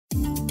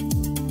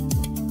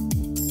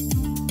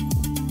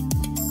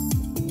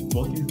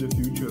What is the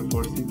future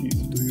for cities?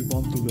 Do you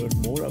want to learn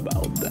more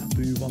about them?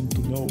 Do you want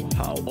to know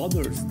how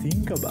others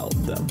think about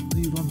them? Do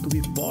you want to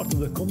be part of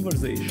the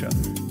conversation?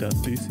 Then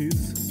this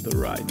is the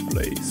right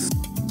place.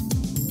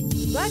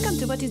 Welcome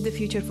to What is the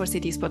Future for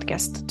Cities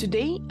podcast.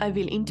 Today, I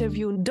will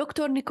interview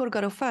Dr. Nicole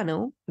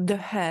Garofano, the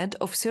head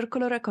of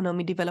Circular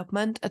Economy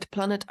Development at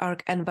Planet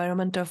Ark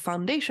Environmental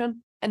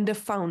Foundation and the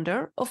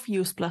founder of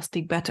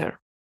UsePlasticBetter.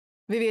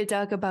 We will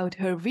talk about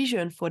her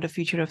vision for the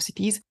future of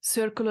cities,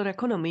 circular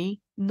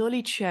economy,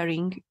 knowledge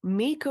sharing,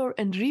 maker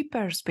and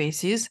repair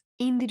spaces,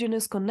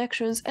 indigenous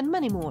connections, and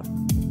many more.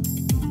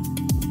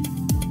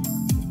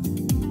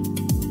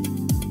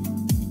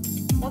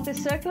 What the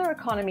circular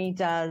economy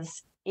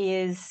does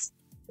is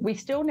we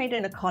still need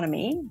an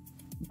economy,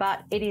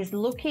 but it is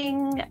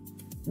looking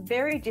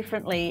very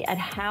differently at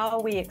how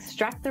we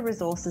extract the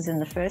resources in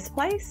the first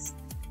place,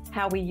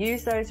 how we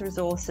use those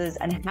resources,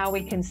 and how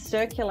we can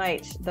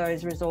circulate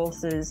those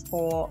resources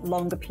for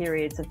longer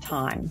periods of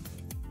time.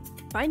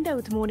 Find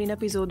out more in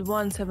episode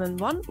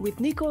 171 with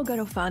Nicole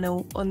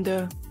Garofano on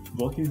the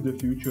What is the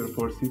Future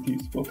for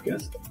Cities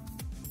podcast.